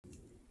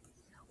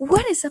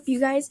What is up,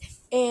 you guys?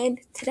 And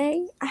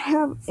today I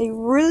have a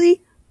really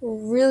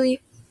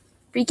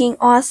freaking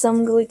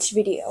awesome glitch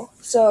video.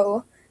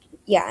 So,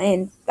 yeah,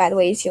 and by the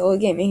way, it's YOLO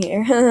Gaming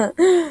here.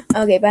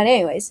 Okay, but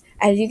anyways,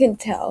 as you can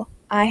tell,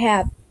 I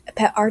have a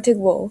pet Arctic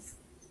wolf.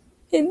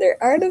 And they're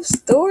out of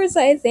stores,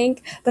 I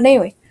think. But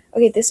anyway,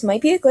 okay, this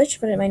might be a glitch,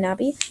 but it might not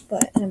be.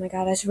 But, oh my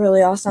god, that's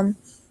really awesome.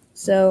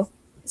 So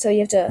you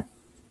have to...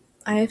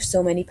 I have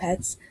so many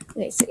pets.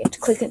 Okay, so you have to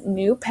click a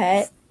new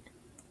pet.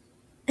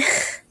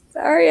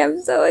 Sorry, I'm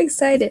so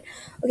excited.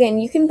 Okay,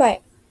 and you can buy,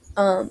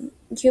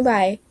 what's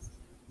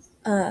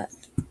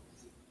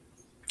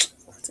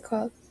it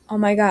called? Oh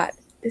my god,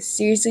 this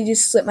seriously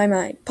just slipped my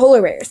mind.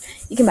 Polar bears.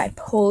 You can buy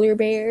polar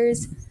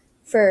bears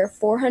for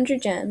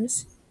 400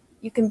 gems.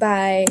 You can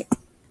buy,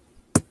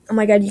 oh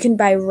my god, you can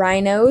buy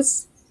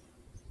rhinos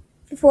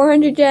for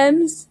 400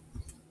 gems.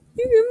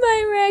 You can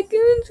buy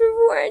raccoons for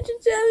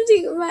 400 gems.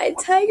 You can buy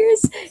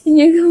tigers, and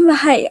you can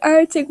buy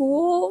Arctic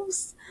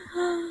wolves.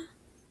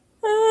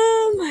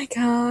 Oh my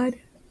god.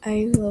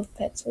 I love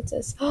pets. What's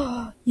this?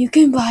 You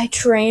can buy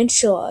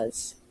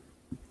tarantulas.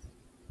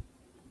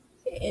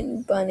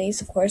 And bunnies,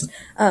 of course.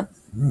 Oh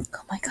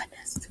my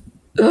goodness.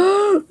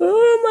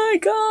 Oh my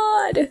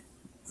god.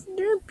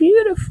 They're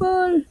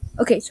beautiful.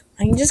 Okay, so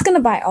I'm just gonna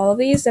buy all of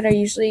these that are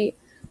usually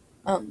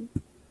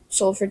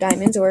sold for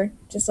diamonds or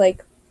just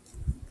like,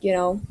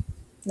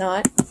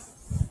 not.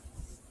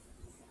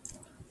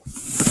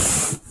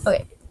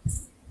 Okay.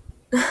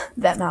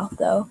 That mouth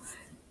though.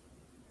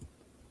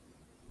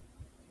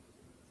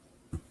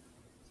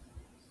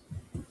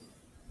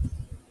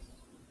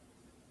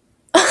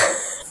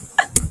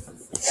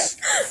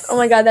 Oh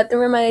my god, that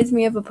reminds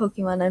me of a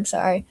Pokemon. I'm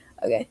sorry.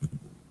 Okay.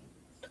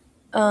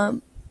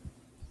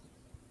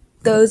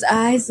 Those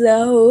eyes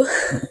though.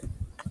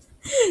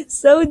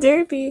 So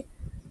derpy.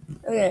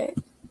 Okay.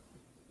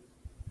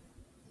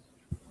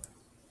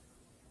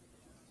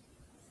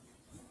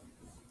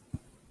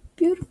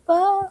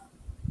 Beautiful.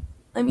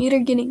 I'm either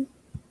getting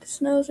this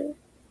nose or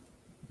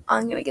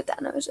I'm gonna get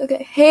that nose.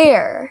 Okay.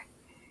 Hair.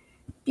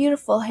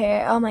 Beautiful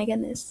hair. Oh my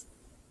goodness.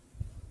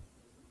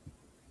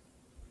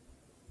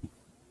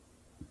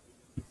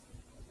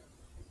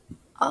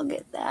 I'll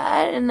get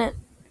that. And then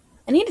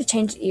I need to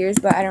change the ears,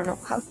 but I don't know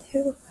how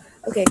to.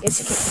 Okay, I guess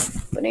you can.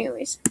 But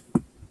anyways.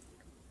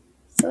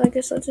 So I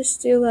guess I'll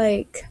just do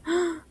like,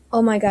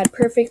 oh my god,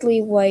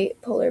 perfectly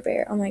white polar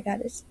bear. Oh my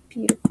god, it's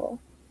beautiful.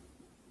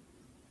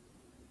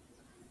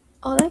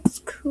 Oh, that's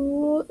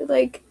cool. It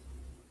like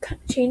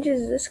kind of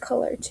changes this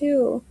color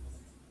too.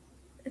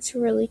 It's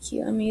really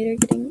cute. I'm either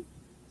getting,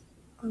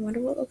 I wonder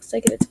what it looks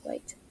like if it's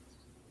white.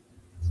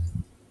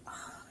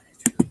 Oh,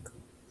 that's really cool.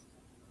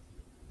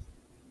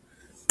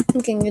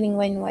 Okay, I'm getting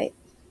white and white.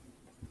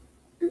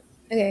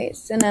 Okay,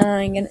 so now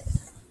I'm gonna,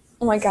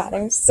 oh my god,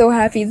 I'm so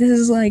happy. This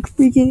is like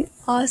freaking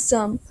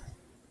awesome.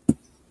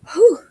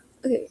 Whew.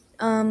 Okay,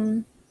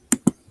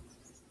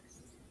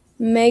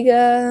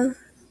 mega,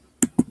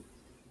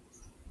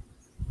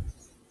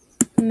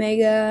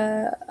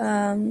 Megaton.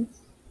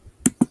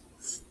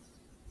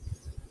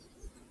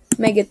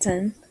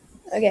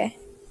 Okay.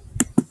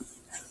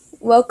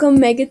 Welcome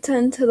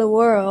Megaton to the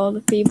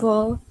world,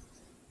 people.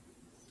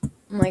 Oh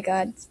my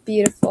god, it's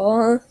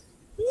beautiful.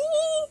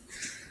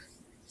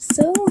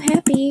 So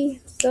happy.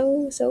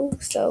 So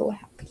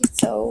happy.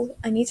 So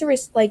I need to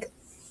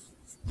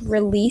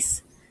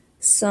release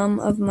some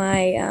of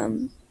my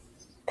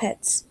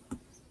pets.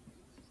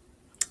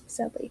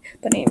 Sadly.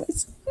 But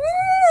anyways.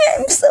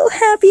 I'm so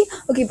happy.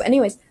 Okay, but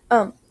anyways,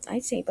 I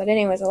say but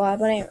anyways a lot,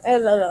 but anyway.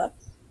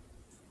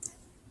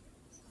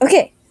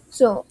 Okay,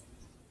 so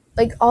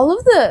like all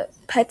of the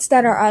pets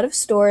that are out of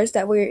stores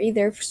that were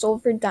either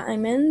sold for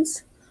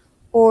diamonds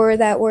or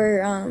that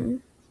were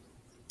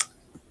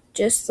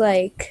just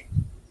like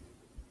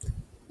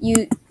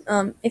you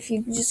if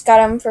you just got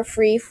them for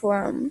free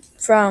from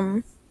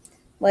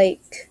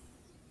like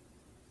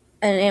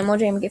an Animal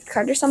Jam gift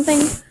card or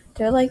something,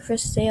 they're like for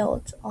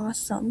sale. It's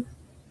awesome.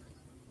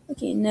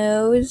 Okay,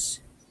 nose.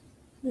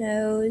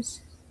 Oh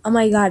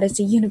my god, it's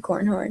a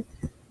unicorn horn.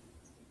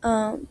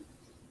 I'm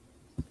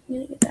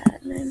gonna get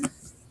that and then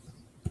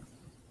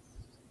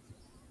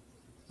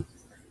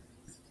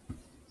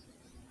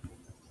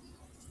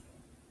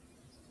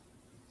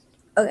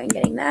okay, I'm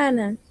getting that and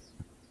then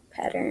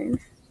pattern.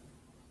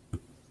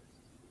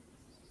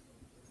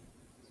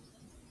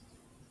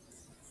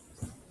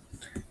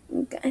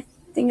 Okay, I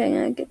think I'm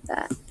gonna get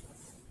that.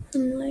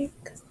 I'm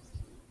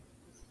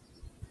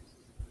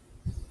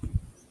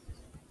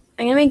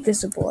gonna make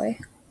this a boy.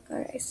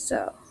 Okay,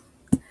 so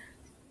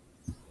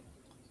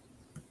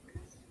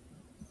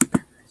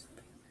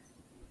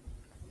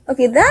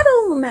okay,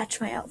 that'll match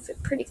my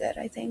outfit pretty good,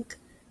 I think.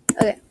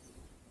 Okay,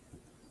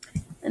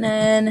 and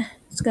then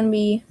it's gonna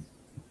be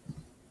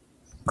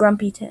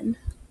Grumpyton,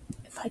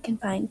 if I can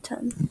find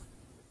ton.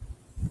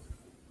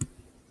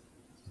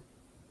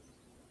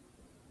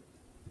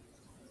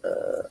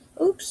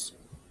 Oops.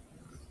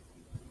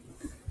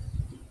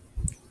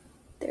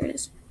 There it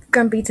is.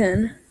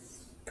 Grumpyton.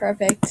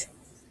 Perfect.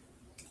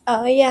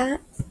 Oh yeah.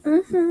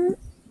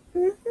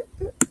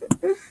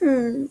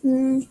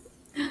 Beautiful.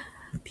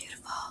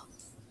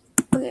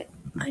 Okay,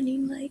 I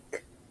need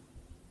like.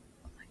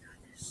 Oh my god,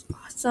 this is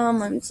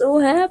awesome! I'm so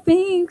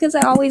happy because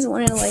I always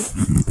wanted to like.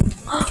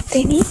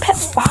 They need pet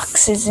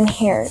foxes in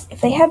here.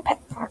 If they had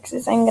pet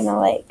foxes, I'm gonna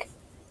like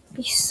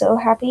be so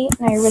happy.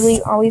 And I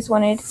really always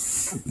wanted,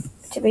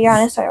 to be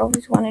honest, I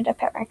always wanted a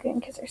pet raccoon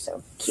because they're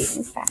so cute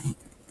and fat.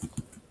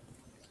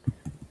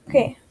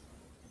 Okay,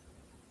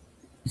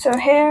 so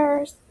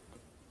hairs.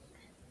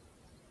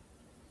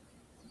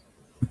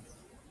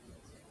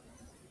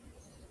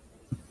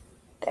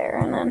 There,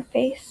 and then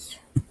face.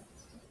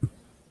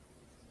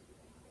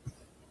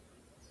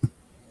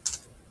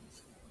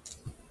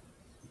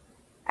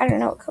 I don't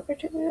know what color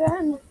to do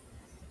that in.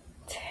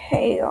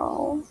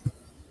 Tail.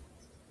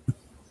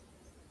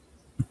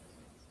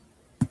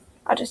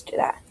 I'll just do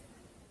that.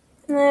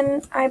 And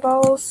then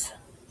eyeballs.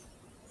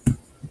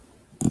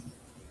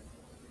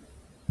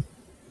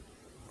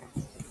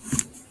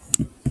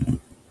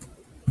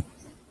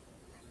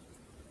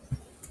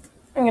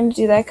 I'm gonna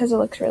do that because it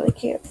looks really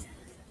cute.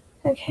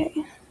 Okay.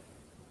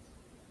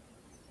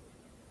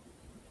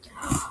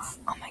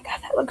 Oh my god,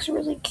 that looks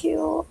really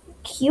cute.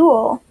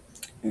 Cute.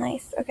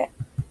 Nice. Okay.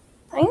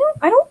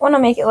 I don't want to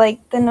make it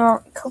like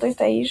the colors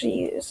that I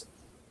usually use,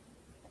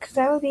 because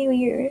that would be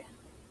weird.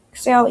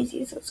 Because I always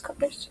use those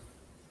colors.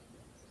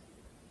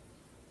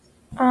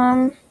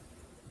 I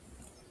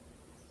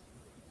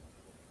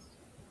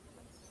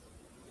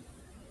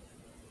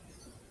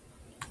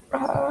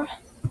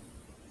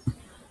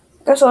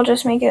guess I'll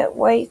just make it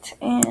white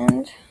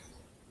and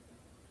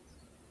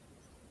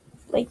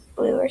like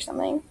blue or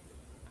something.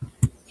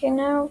 Okay,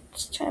 now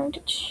it's time to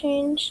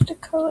change the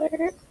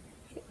color.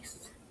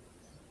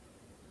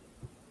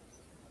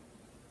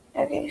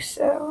 Okay,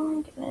 so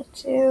I'm gonna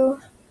do.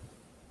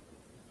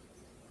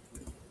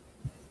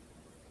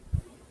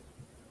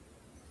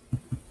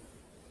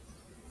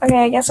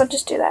 Okay, I guess I'll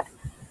just do that.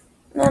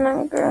 And then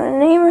I'm gonna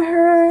name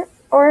her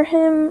or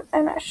him,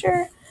 I'm not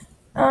sure.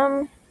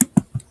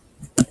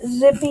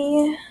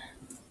 Zippy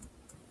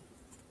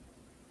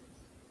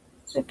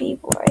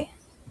boy.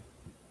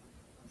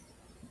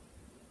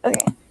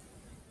 Okay.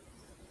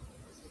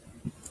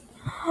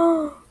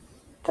 Oh,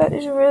 that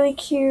is really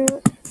cute.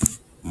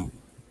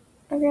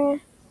 Okay.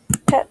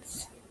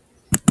 Pets.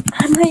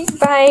 I'm like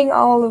buying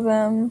all of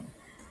them.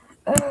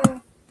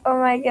 Ugh. Oh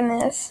my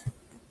goodness.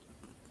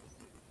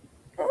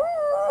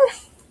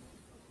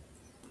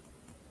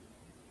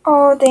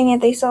 Oh dang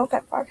it, they sell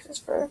pet boxes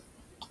for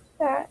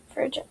that,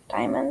 for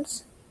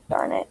diamonds.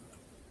 Darn it.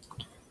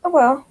 Oh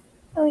well,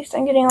 at least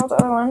I'm getting all the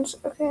other ones.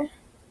 Okay.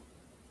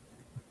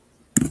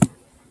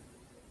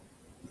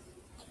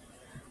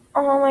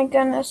 Oh my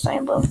goodness, I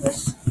love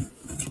this.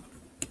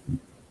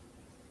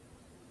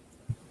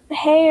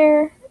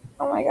 Hair.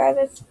 Oh my god,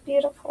 that's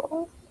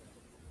beautiful.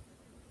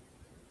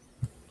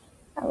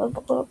 I love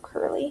the little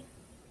curly.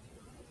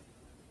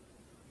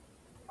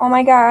 Oh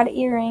my god,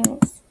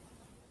 earrings.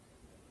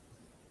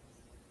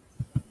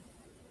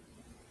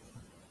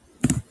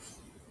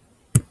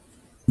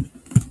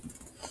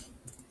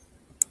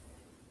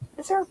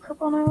 Is there a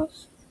purple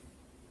nose?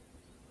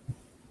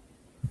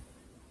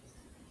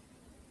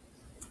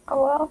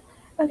 Oh well.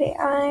 Okay,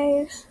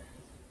 eyes.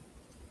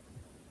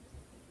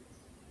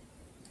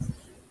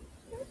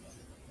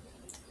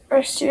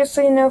 Or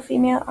seriously no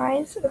female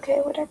eyes? Okay,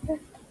 whatever.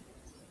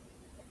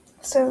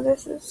 So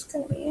this is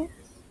gonna be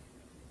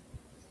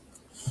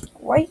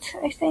white,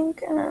 I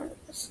think, and then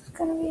this is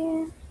gonna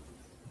be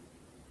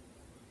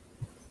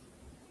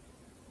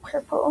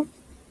purple.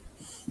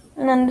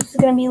 And then this is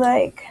gonna be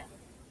like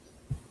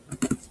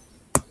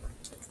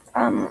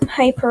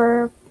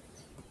hyper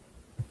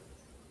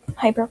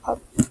pop.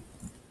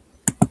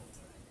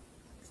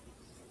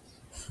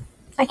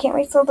 I can't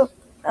wait till the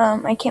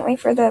I can't wait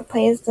for the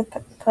play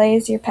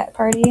as your pet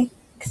party,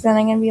 because then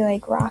I'm gonna be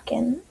like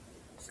rocking.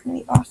 It's gonna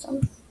be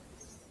awesome.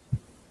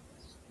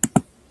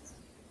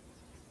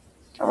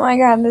 Oh my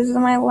god, this is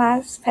my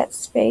last pet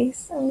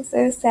space. I'm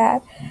so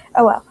sad.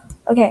 Oh well.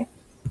 Okay.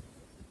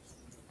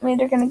 I'm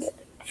either gonna get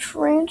a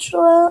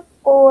tarantula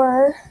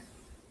or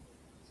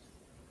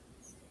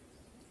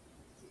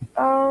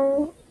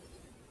a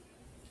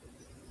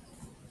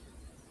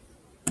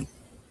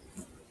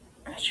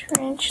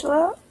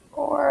tarantula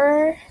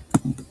or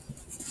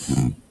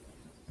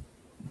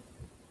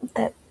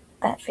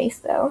that face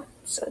though.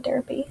 So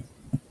derpy.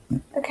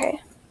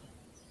 Okay.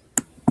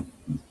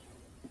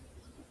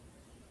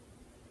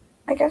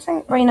 I guess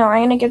I'm no,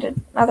 I'm gonna get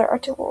another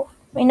Arctic wolf.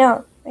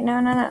 No. I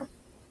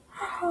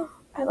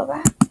love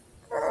that.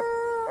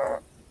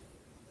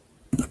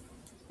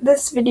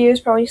 This video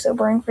is probably so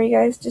boring for you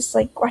guys, just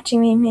like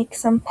watching me make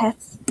some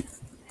pets.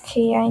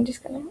 Okay, I'm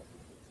just gonna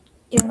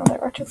get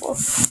another Arctic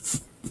wolf.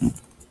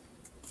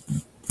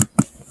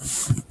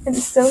 I'm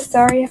so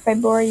sorry if I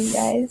bore you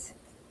guys.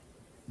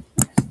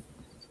 Oh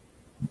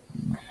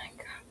my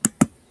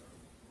god.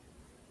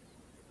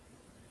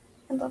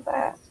 I love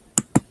that.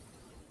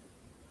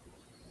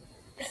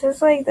 This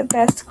is like the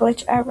best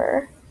glitch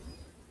ever.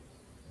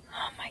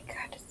 Oh my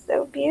god, it's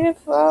so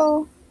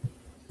beautiful.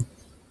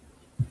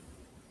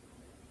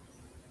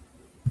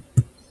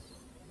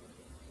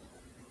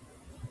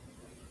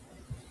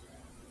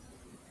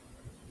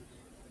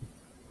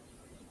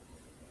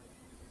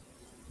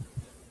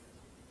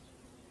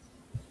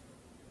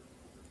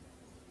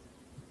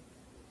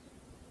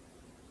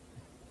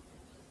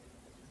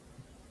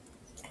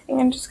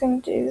 think I'm just gonna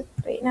do,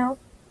 wait, no.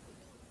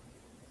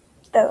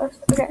 Those,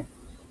 okay.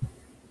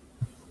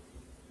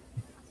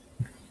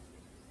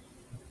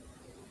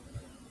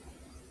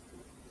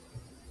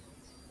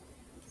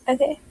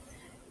 Okay,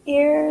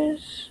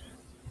 ears.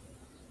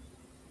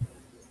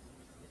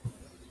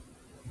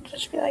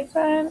 Just be like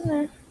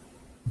that.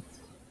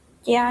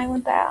 Yeah, I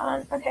want that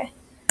on. Okay.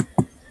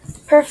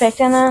 Perfect.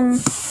 And then,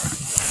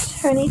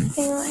 is there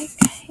anything like.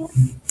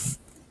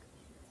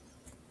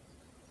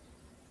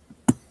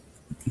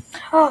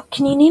 Oh,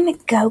 can you name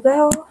it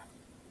Go-Go?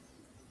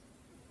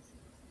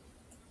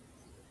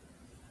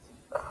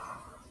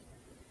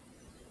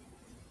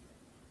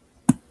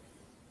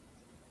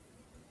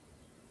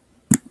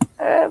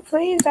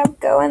 Please stop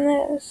going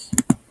this.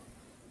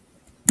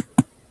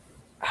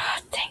 Oh,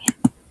 dang it.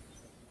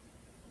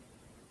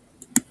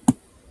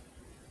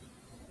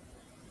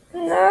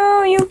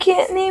 No, you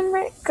can't name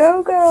it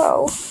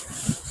Go-Go.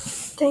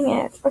 Dang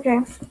it. Okay.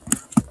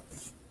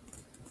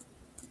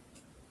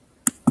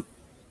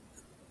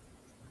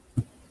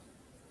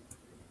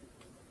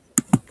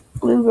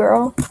 Blue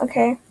girl.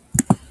 Okay.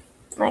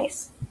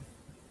 Nice.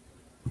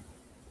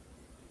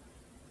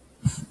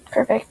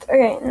 Perfect.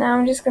 Okay, now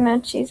I'm just gonna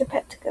choose a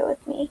pet to go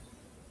with me.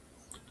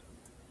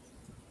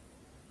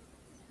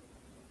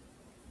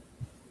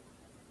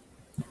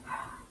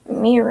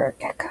 Mirror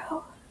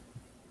gecko.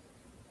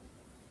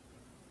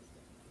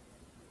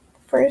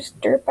 First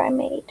derp I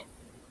made.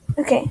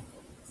 Okay.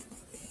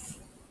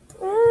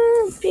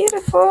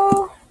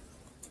 Beautiful.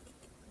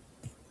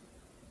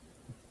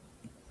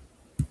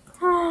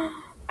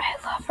 I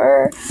love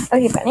her.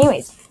 Okay, but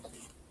anyways,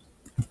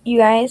 you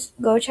guys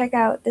go check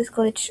out this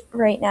glitch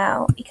right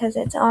now because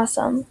it's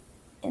awesome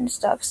and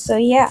stuff. So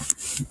yeah.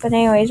 But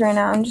anyways, right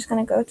now I'm just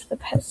gonna go to the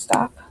pet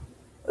stop.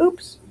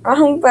 Oops,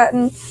 wrong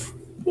button.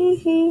 Hee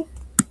hee.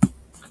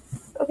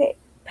 Okay,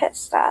 pet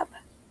stop.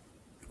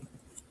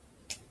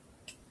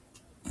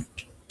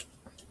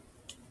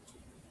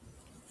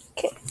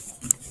 Okay.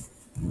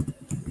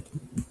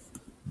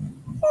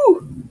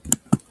 Ooh.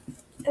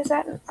 Is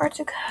that an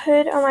Arctic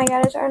hood? Oh my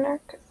god, is that an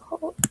Arctic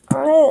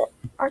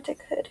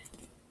hood?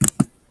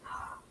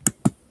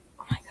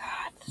 Oh my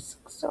god, this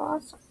looks so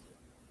awesome.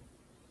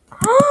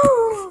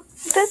 Oh,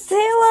 the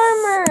tail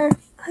armor!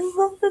 I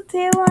love the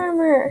tail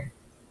armor.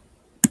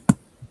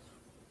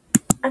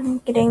 I'm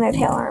getting the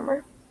tail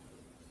armor.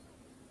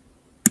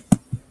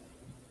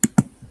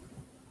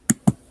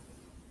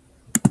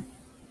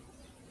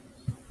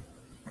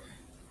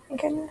 My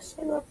goodness,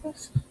 I love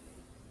this.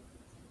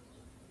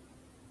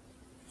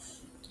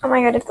 Oh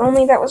my god, if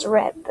only that was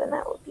red, then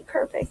that would be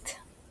perfect.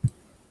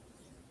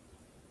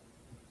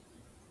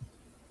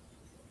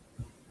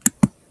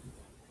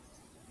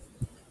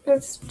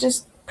 It's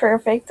just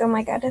perfect. Oh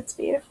my god, it's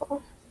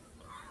beautiful.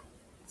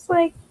 It's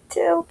like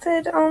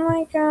tilted. Oh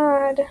my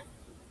god.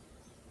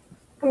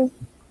 I'm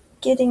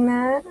getting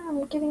that.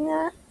 I'm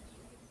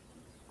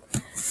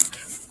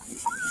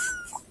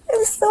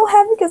so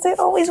happy because I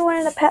always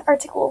wanted a pet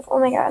Arctic wolf. Oh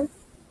my god.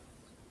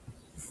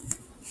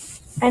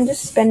 I'm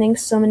just spending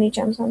so many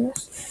gems on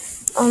this.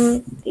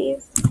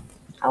 These.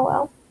 Oh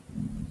well.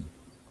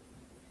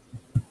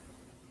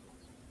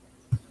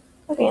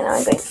 Okay, now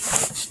I'm going to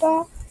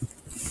stop.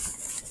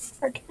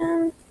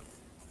 Again.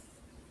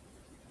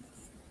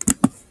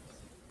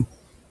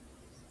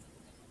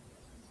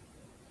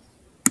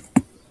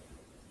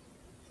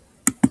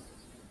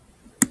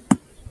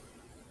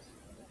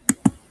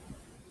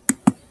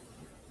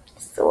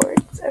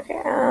 Swords.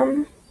 Okay,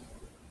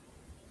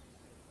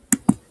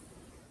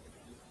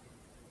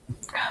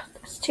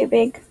 that's too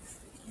big.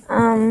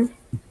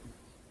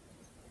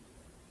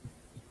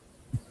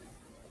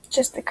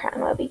 Just the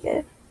crown will be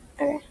good.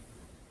 Okay.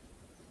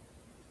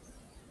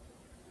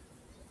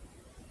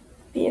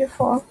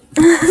 Beautiful.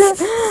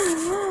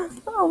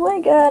 Oh my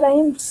god, I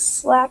am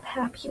slap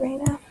happy right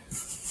now.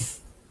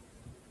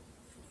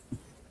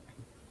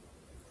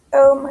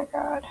 Oh my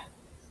god.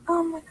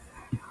 Oh my god.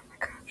 Oh my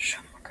gosh.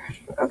 Oh my gosh.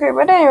 Okay,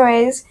 but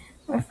anyways,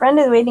 my friend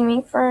is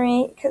waiting for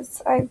me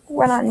because I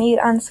went on mute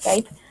on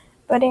Skype.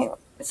 But anyway,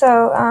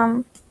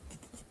 so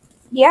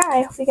yeah,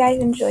 I hope you guys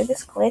enjoyed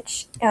this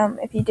glitch.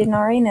 If you didn't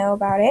already know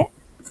about it,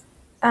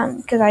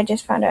 because I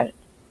just found out,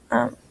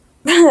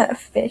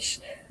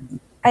 fish.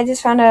 I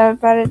just found out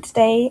about it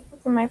today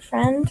from my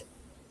friend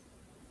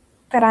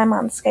that I'm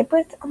on Skype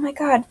with. Oh my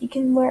god, you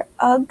can wear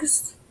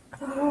Uggs.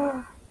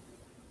 Are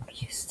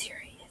you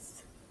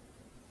serious?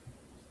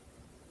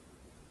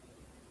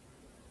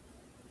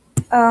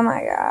 Oh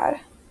my god.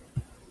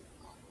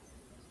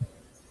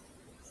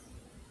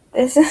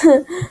 This is.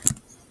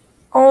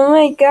 Oh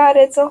my god,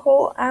 it's a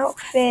whole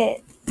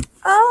outfit.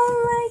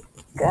 Oh my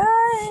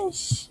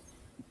gosh.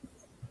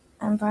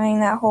 I'm buying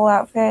that whole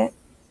outfit.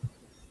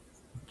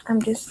 I'm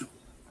just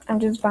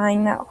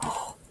buying that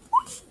whole.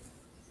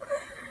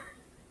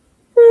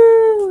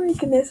 Oh my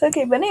goodness.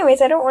 Okay, but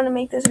anyways, I don't want to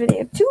make this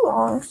video too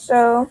long,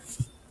 so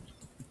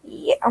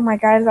yeah. Oh my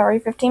god, it's already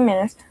 15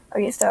 minutes.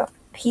 Okay, so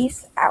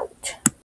peace out.